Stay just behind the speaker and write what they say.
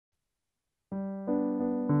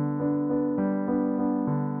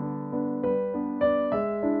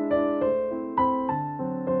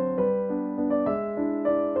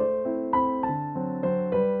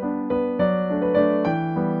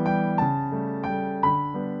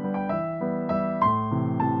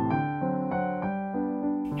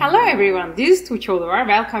Hello everyone, this is Tuğçe.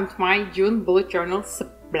 Welcome to my June bullet journal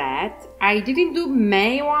spread. I didn't do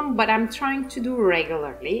May one, but I'm trying to do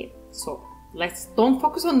regularly. So let's don't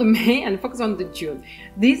focus on the May and focus on the June.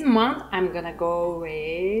 This month I'm gonna go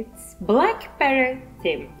with Blackberry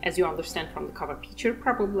theme, as you understand from the cover picture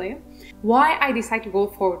probably. Why I decided to go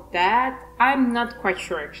for that, I'm not quite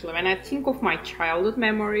sure actually. When I think of my childhood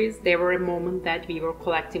memories, there were a moment that we were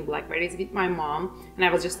collecting blackberries with my mom and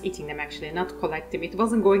I was just eating them actually, not collecting. It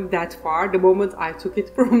wasn't going that far. The moment I took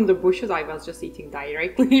it from the bushes, I was just eating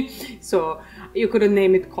directly. So you couldn't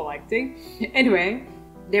name it collecting. Anyway,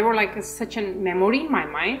 they were like such a memory in my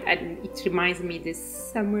mind, and it reminds me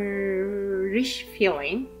this summerish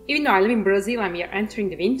feeling. Even though I live in Brazil and we are entering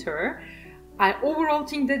the winter, I overall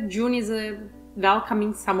think that June is a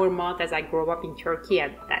welcoming summer month as I grow up in Turkey,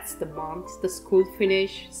 and that's the month the school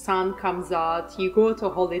finish, sun comes out, you go to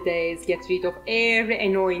holidays, get rid of every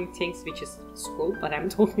annoying things, which is school, but I'm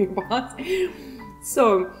talking about.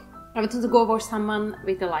 So I wanted to go for someone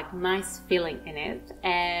with a nice feeling in it,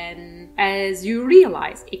 and as you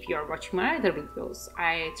realize if you are watching my other videos,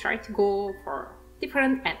 I try to go for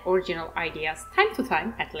different and original ideas time to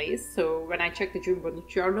time at least. So when I checked the June bullet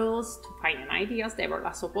journals to find an ideas, there were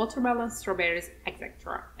lots of watermelons, strawberries,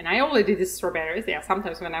 etc. And I already did strawberries. Yeah,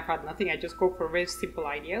 sometimes when I find nothing, I just go for very simple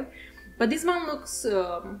ideas. But this one looks,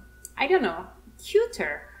 I don't know,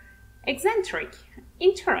 cuter, eccentric,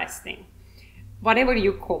 interesting. Whatever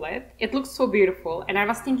you call it, it looks so beautiful. And I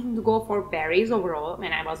was thinking to go for berries overall.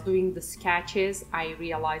 When I was doing the sketches, I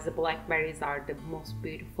realized the blackberries are the most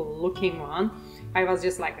beautiful looking one. I was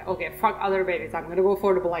just like, okay, fuck other berries, I'm gonna go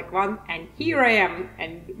for the black one. And here I am.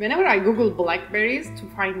 And whenever I Google blackberries to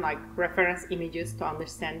find reference images to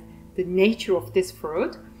understand the nature of this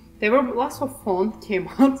fruit, there were lots of font came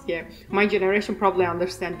out. Yeah, my generation probably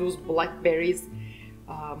understand those blackberries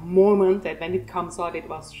moment, that when it comes out it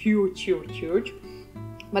was huge.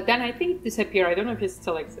 But then I think it disappeared. I don't know if it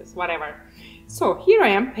still exists, whatever. So here I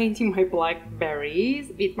am painting my blackberries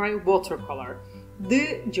with my watercolor.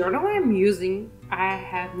 The journal I'm using, I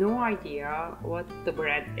have no idea what the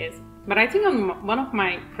brand is, but I think on one of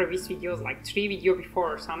my previous videos, like 3 videos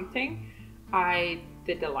before or something, I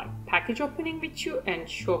did a package opening with you and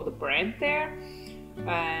show the brand there.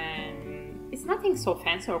 And it's nothing so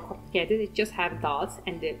fancy or complicated, it just have dots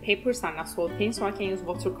and the papers are not so thin, so I can use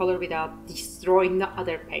watercolor without destroying the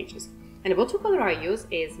other pages. And the watercolor I use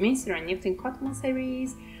is Winsor & Newton Cotman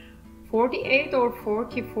series 48 or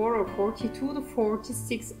 44 or 42 to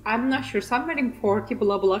 46, I'm not sure, somewhere in 40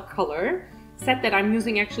 blah blah color. Set that I'm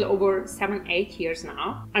using actually over 7-8 years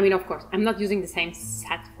now. I mean, of course, I'm not using the same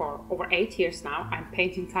set for over 8 years now. I'm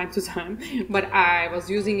painting time to time, but I was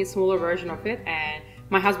using a smaller version of it, and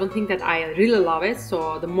my husband thinks that I really love it.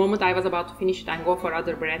 So the moment I was about to finish it and go for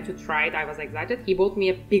other brand to try it, I was excited. He bought me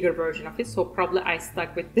a bigger version of it, so probably I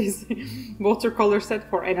stuck with this watercolor set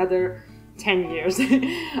for another 10 years.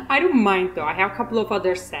 I don't mind though. I have a couple of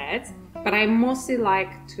other sets, but I mostly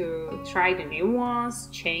like to try the new ones,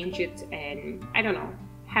 change it, and I don't know,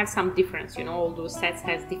 have some difference. You know, all those sets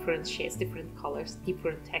has different shades, different colors,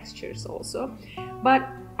 different textures also. But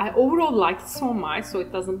I overall like it so much, so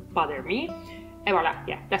it doesn't bother me. And voila,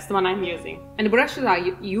 yeah, that's the one I'm using. And the brushes I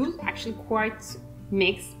use actually quite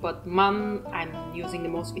mixed, but one I'm using the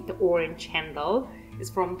most with the orange handle is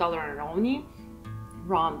from Dollar & Only,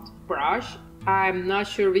 round brush. I'm not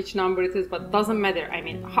sure which number it is, but doesn't matter. I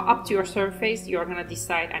mean, up to your surface, you're gonna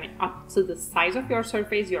decide, I mean, up to the size of your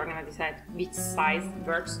surface, you're gonna decide which size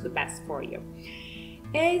works the best for you.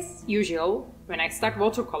 As usual, when I start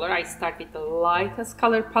watercolor, I start with the lightest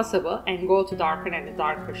color possible and go to darker and the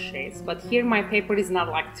darker shades. But here my paper is not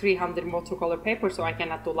like 300 watercolor paper, so I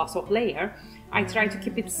cannot do lots of layer. I try to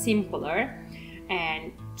keep it simpler,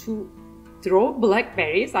 and to draw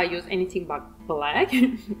blackberries, I use anything but black.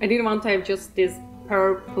 I didn't want to have just this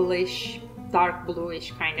purplish, dark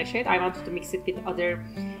bluish kind of shade. I wanted to mix it with other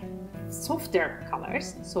softer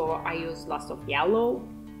colors, so I use lots of yellow,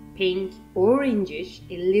 pink, orangish,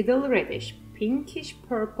 a little reddish, pinkish,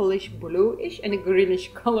 purplish, bluish, and a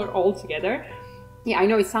greenish color all together. Yeah, I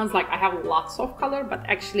know it sounds like I have lots of color, but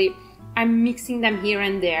actually I'm mixing them here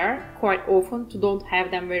and there quite often to don't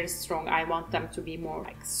have them very strong. I want them to be more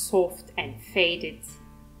soft and faded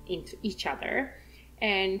into each other.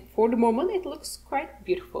 And for the moment it looks quite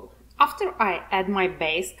beautiful. After I add my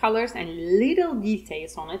base colors and little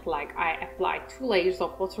details on it, like I apply 2 layers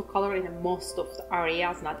of watercolor in most of the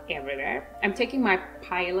areas, not everywhere, I'm taking my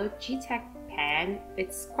Pilot G-Tech pen.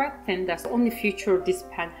 It's quite thin, that's the only feature this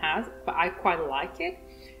pen has, but I quite like it.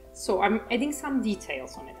 So I'm adding some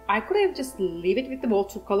details on it. I could have just leave it with the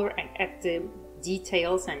watercolor and add the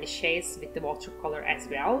details and the shades with the watercolor as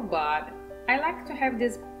well, but I like to have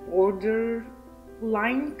this border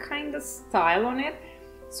line kind of style on it.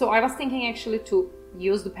 So I was thinking actually to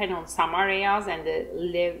use the pen on some areas and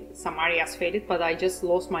leave some areas faded, but I just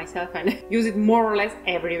lost myself and use it more or less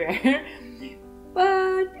everywhere.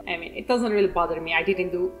 But I mean, it doesn't really bother me. I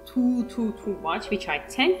didn't do too much, which I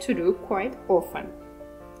tend to do quite often.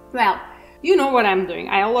 Well, you know what I'm doing.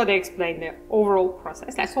 I already explained the overall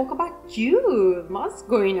process. Let's talk about June. What's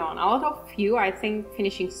going on? A lot of you, I think,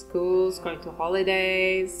 finishing schools, going to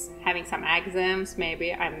holidays, having some exams.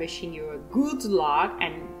 Maybe I'm wishing you a good luck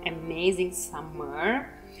and amazing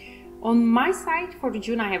summer. On my side, for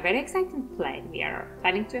June, I have very exciting plan. We are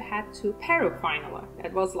planning to head to Peru finally.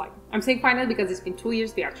 That was like, I'm saying finally because it's been 2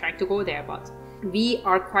 years we are trying to go there, but we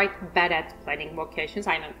are quite bad at planning vacations.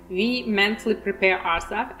 I know we mentally prepare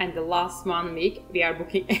ourselves, and the last 1 week we are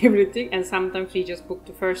booking everything, and sometimes we just book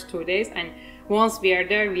the first 2 days, and once we are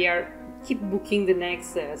there we are keep booking the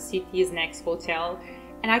next cities, next hotel,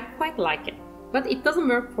 and I quite like it. But it doesn't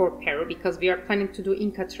work for Peru because we are planning to do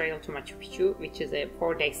Inca Trail to Machu Picchu, which is a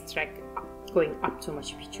 4-day trek going up to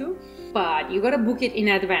Machu Picchu. But you gotta book it in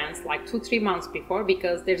advance, like 2-3 months before,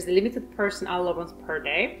 because there's a limited person allowance per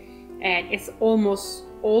day. And it's almost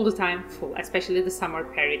all the time full, especially the summer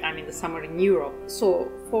period. I mean the summer in Europe. So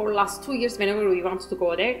for last 2 years, whenever we wanted to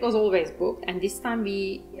go there, it was always booked. And this time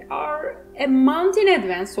we are a month in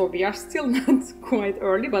advance, so we are still not quite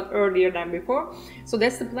early, but earlier than before. So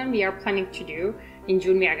that's the plan we are planning to do. In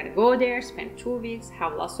June we are gonna go there, spend 2 weeks,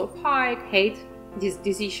 have lots of hike, hate this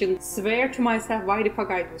decision, swear to myself, why the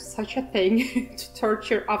fuck I do such a thing to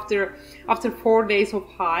torture after 4 days of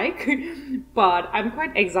hike. But I'm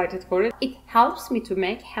quite excited for it. It helps me to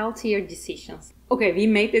make healthier decisions. Okay, we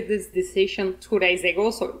made this decision 2 days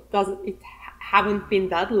ago, so it haven't been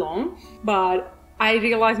that long, but I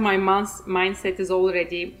realized my mindset is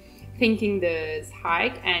already thinking this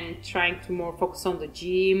hike and trying to more focus on the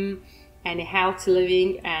gym and healthy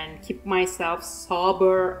living and keep myself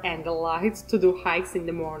sober and light to do hikes in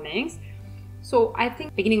the mornings. So I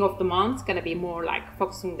think beginning of the month gonna be more like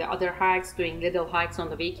focusing the other hikes, doing little hikes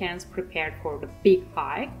on the weekends, prepared for the big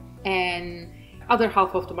hike. And other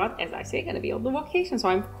half of the month, as I say, gonna be on the vacation. So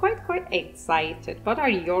I'm quite excited. What are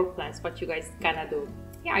your plans? What you guys gonna do?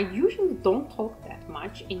 Yeah, I usually don't talk that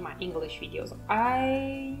much in my English videos.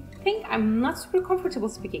 I think I'm not super comfortable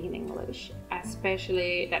speaking in English,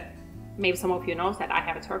 especially that maybe some of you know that I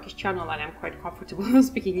have a Turkish channel and I'm quite comfortable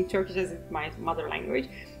speaking in Turkish as it's my mother language.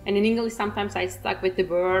 And in English, sometimes I stuck with the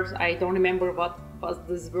words. I don't remember what was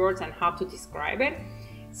these words and how to describe it.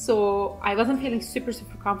 So I wasn't feeling super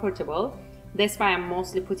comfortable. That's why I'm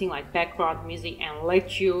mostly putting like background music and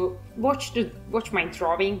let you watch my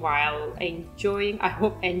drawing while enjoying. I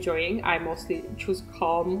hope enjoying. I mostly choose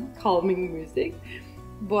calming music.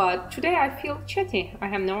 But today I feel chatty. I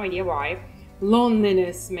have no idea why.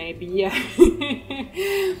 Loneliness, maybe, yeah.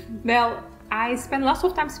 Well, I spend lots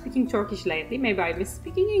of time speaking Turkish lately. Maybe I miss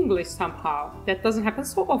speaking English somehow. That doesn't happen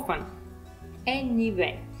so often.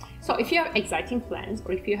 Anyway, so if you have exciting plans,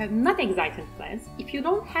 or if you have not exciting plans, if you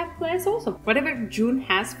don't have plans also, whatever June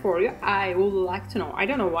has for you, I would like to know. I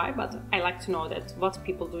don't know why, but I like to know that what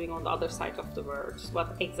people doing on the other side of the world,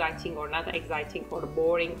 what exciting or not exciting or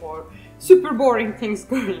boring or super boring things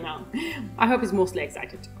going on. I hope it's mostly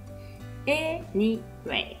excited.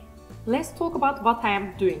 Anyway, let's talk about what I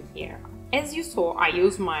am doing here. As you saw, I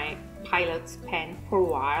use my pilot pen for a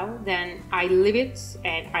while, then I leave it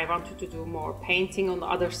and I wanted to do more painting on the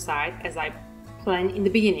other side as I planned in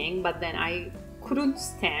the beginning, but then I couldn't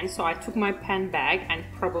stand, so I took my pen back and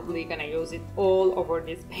probably gonna use it all over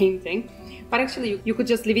this painting. But actually you could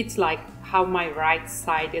just leave it like how my right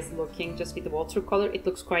side is looking, just with the watercolor. It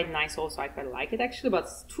looks quite nice also. I quite like it actually, but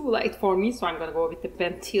it's too light for me, so I'm gonna go with the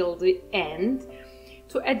pen till the end.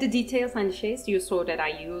 To add the details and the shades, you saw that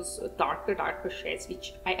I use darker shades,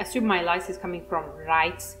 which I assume my light is coming from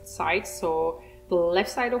right side, so the left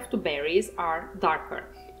side of the berries are darker.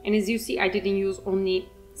 And as you see, I didn't use only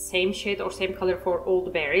same shade or same color for all the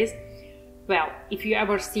berries. Well, if you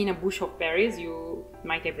ever seen a bush of berries, you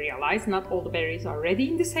might have realized not all the berries are ready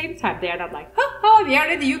in the same time. They are not like, ha, we are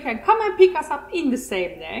ready, you can come and pick us up in the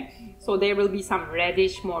same day. So there will be some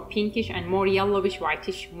reddish, more pinkish and more yellowish,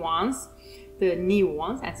 whitish ones, the new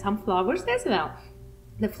ones, and some flowers as well.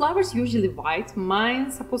 The flowers usually white.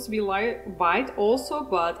 Mine's supposed to be white also,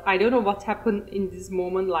 but I don't know what happened in this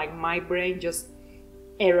moment. Like my brain just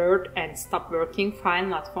errored and stopped working, file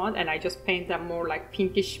not found, and I just paint them more like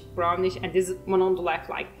pinkish, brownish. And this one on the left,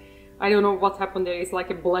 like I don't know what happened there. It's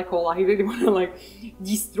like a black hole. I really want to like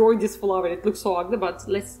destroy this flower. It looks so ugly, but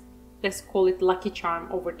let's call it lucky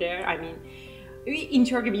charm over there. I mean, In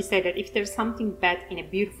Turkey we say that if there's something bad in a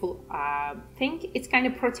beautiful thing, it's kind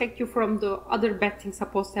of protect you from the other bad things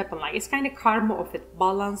supposed to happen. Like it's kind of karma of it,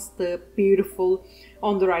 balance the beautiful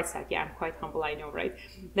on the right side. Yeah, I'm quite humble, I know, right?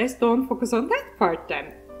 Let's don't focus on that part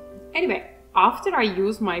then. Anyway, after I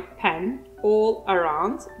use my pen all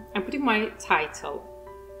around, I'm putting my title.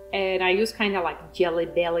 And I use kind of like Jelly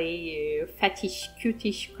Belly, fattish,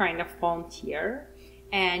 cutish kind of font here.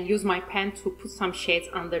 And use my pen to put some shades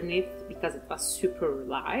underneath because it was super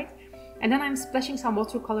light. And then I'm splashing some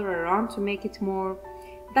watercolor around to make it more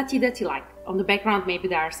dotty, like on the background maybe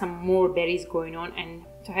there are some more berries going on, and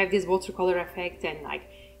to have this watercolor effect and like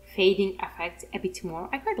fading effect a bit more.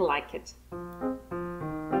 I quite like it.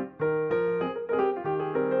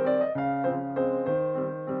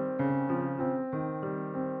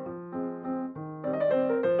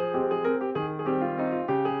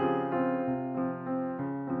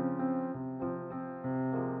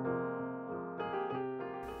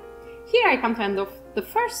 Here I come to the end of the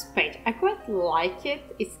first page. I quite like it.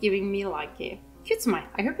 It's giving me like a cute smile.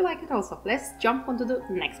 I hope you like it also. Let's jump onto the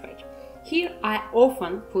next page. Here I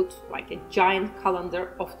often put like a giant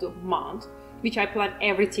calendar of the month, which I plan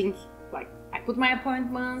everything. Like I put my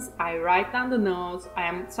appointments, I write down the notes. I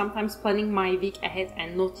am sometimes planning my week ahead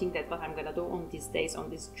and noting that what I'm gonna do on these days on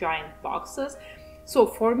these giant boxes. So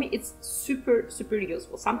for me it's super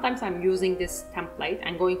useful. Sometimes I'm using this template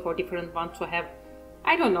and going for different ones to have,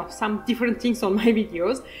 I don't know, some different things on my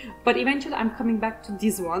videos, but eventually I'm coming back to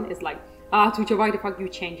this one. It's like, Tuğçe, why the fuck you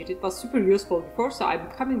changed it? It was super useful before, so I'm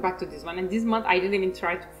coming back to this one. And this month I didn't even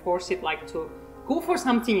try to force it like to go for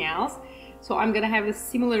something else. So I'm gonna have a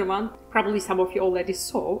similar one, probably some of you already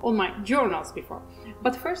saw on my journals before.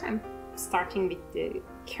 But first I'm starting with the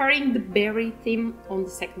carrying the berry theme on the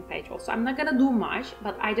second page also. I'm not gonna do much,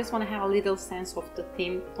 but I just want to have a little sense of the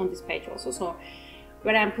theme on this page also. So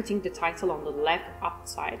where I'm putting the title on the left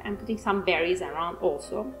upside, I'm putting some berries around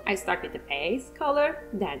also. I start with the base color,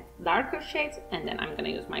 then darker shades, and then I'm gonna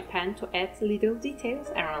use my pen to add little details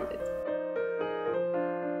around it.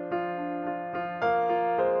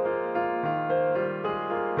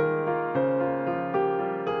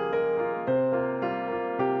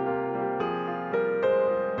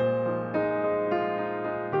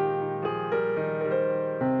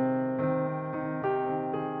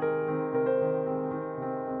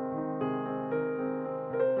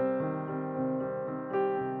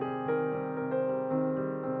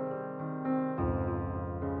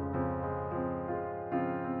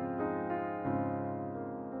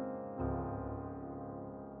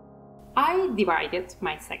 I divided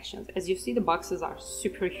my sections. As you see, the boxes are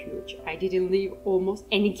super huge. I didn't leave almost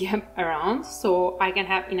any gap around, so I can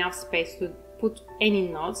have enough space to put any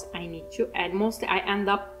notes I need to, and mostly I end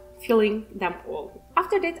up filling them all.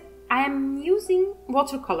 After that, I am using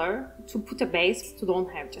watercolor to put a base, to don't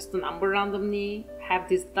have just a number randomly, have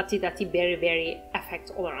this dotty berry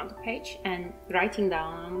effect all around the page, and writing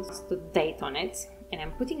down the date on it. And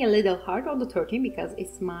I'm putting a little heart on the 13 because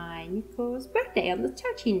it's my Nico's birthday on the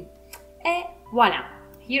 13th. And voila!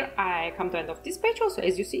 Here I come to the end of this page also.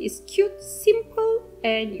 As you see, it's cute, simple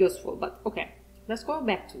and useful. But okay, let's go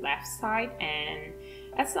back to left side and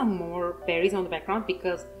add some more berries on the background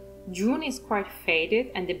because June is quite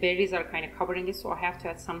faded and the berries are kind of covering it, so I have to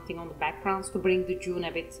add something on the backgrounds to bring the June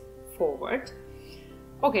a bit forward.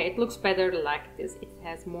 Okay, it looks better like this. It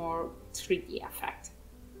has more 3D effect.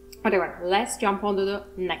 Whatever, let's jump onto the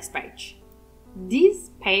next page.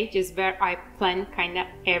 This page is where I plan kind of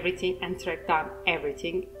everything and track down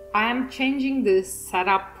everything. I am changing the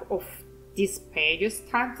setup of these pages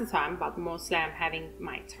time to time, but mostly I'm having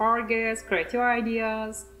my targets, creative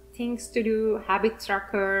ideas, things to do, habit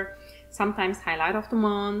tracker, sometimes highlight of the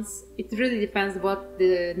months. It really depends what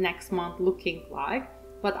the next month looking like,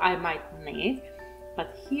 what I might need.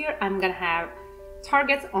 But here I'm gonna have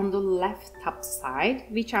targets on the left top side,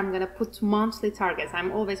 which I'm gonna put monthly targets.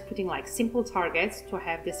 I'm always putting like simple targets to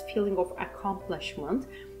have this feeling of accomplishment.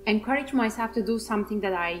 Encourage myself to do something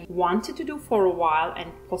that I wanted to do for a while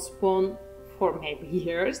and postpone for maybe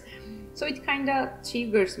years. So it kind of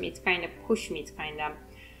triggers me, it kind of pushes me, it kind of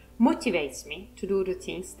motivates me to do the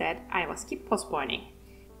things that I was keep postponing.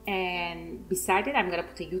 And beside it, I'm gonna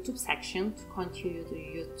put a YouTube section to continue the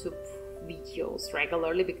YouTube videos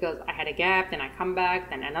regularly because I had a gap, then I come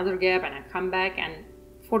back, then another gap, and I come back. And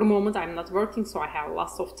for the moment, I'm not working, so I have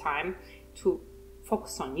lots of time to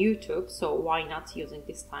focus on YouTube. So why not using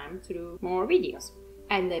this time to do more videos?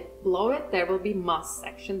 And then below it, there will be must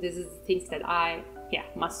section. This is the things that I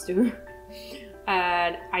must do.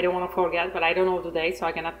 And I don't want to forget, but I don't know the date, so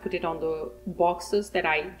I cannot put it on the boxes that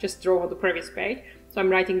I just drew on the previous page. So I'm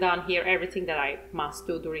writing down here everything that I must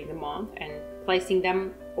do during the month, and placing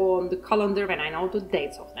them on the calendar when I know the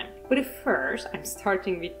dates of them. But first, I'm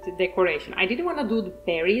starting with the decoration. I didn't want to do the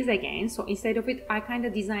berries again, so instead of it, I kind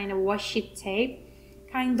of designed a washi tape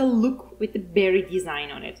kind of look with the berry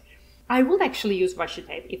design on it. I would actually use washi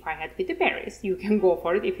tape if I had with the berries. You can go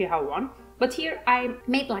for it if you have one. But here I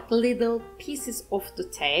made like little pieces of the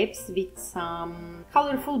tapes with some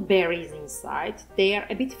colorful berries inside. They are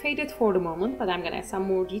a bit faded for the moment, but I'm gonna add some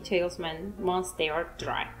more details once they are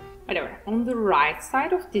dry. Whatever. On the right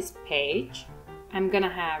side of this page, I'm gonna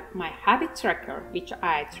have my habit tracker, which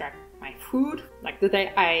I track my food, like the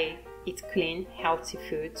day I eat clean, healthy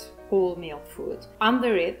food, whole meal food.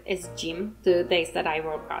 Under it is gym, the days that I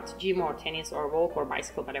work out, gym or tennis or walk or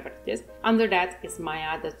bicycle, whatever it is. Under that is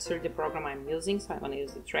Maya, the 3D program I'm using, so I want to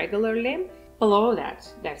use it regularly. Below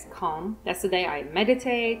that, there's calm. That's the day I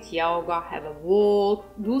meditate, yoga, have a walk,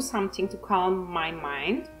 do something to calm my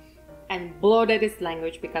mind. And below that is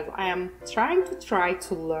language, because I am trying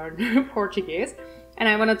to learn Portuguese, and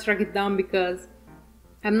I want to track it down because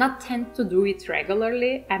I'm not tend to do it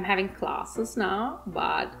regularly. I'm having classes now,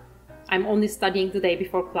 but I'm only studying the day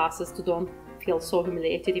before classes to don't feel so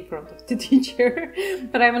humiliated in front of the teacher.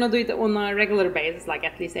 But I want to do it on a regular basis, like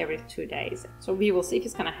at least every 2 days. So we will see if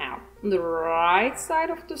it's gonna help. On the right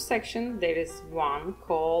side of the section, there is one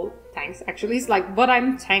called thanks. Actually, it's like what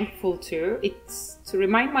I'm thankful to. It's to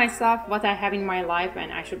remind myself what I have in my life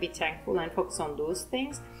and I should be thankful and focus on those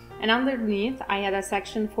things. And underneath, I had a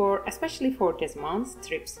section for, especially for this month's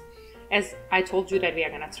trips. As I told you that we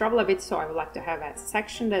are gonna travel a bit, so I would like to have a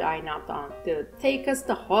section that I note down to take us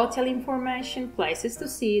the hotel information, places to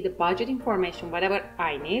see, the budget information, whatever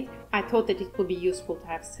I need. I thought that it would be useful to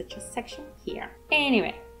have such a section here.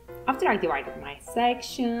 Anyway, after I divided my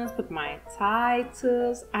sections, put my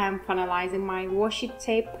titles, I am finalizing my washi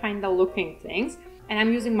tape kind of looking things. And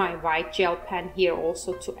I'm using my white gel pen here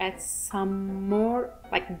also to add some more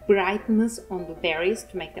like brightness on the berries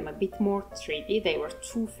to make them a bit more 3D. They were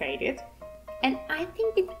too faded. And I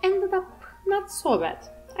think it ended up not so bad.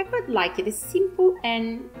 I quite like it. It's simple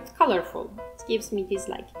and colorful. It gives me this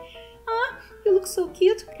like, ah, you look so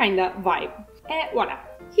cute kind of vibe. Voila.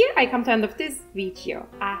 Here I come to the end of this video.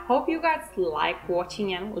 I hope you guys like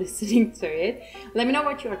watching and listening to it. Let me know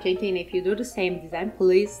what you are thinking. If you do the same design,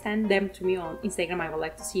 please send them to me on Instagram. I would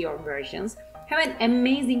like to see your versions. Have an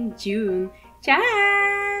amazing June. Ciao!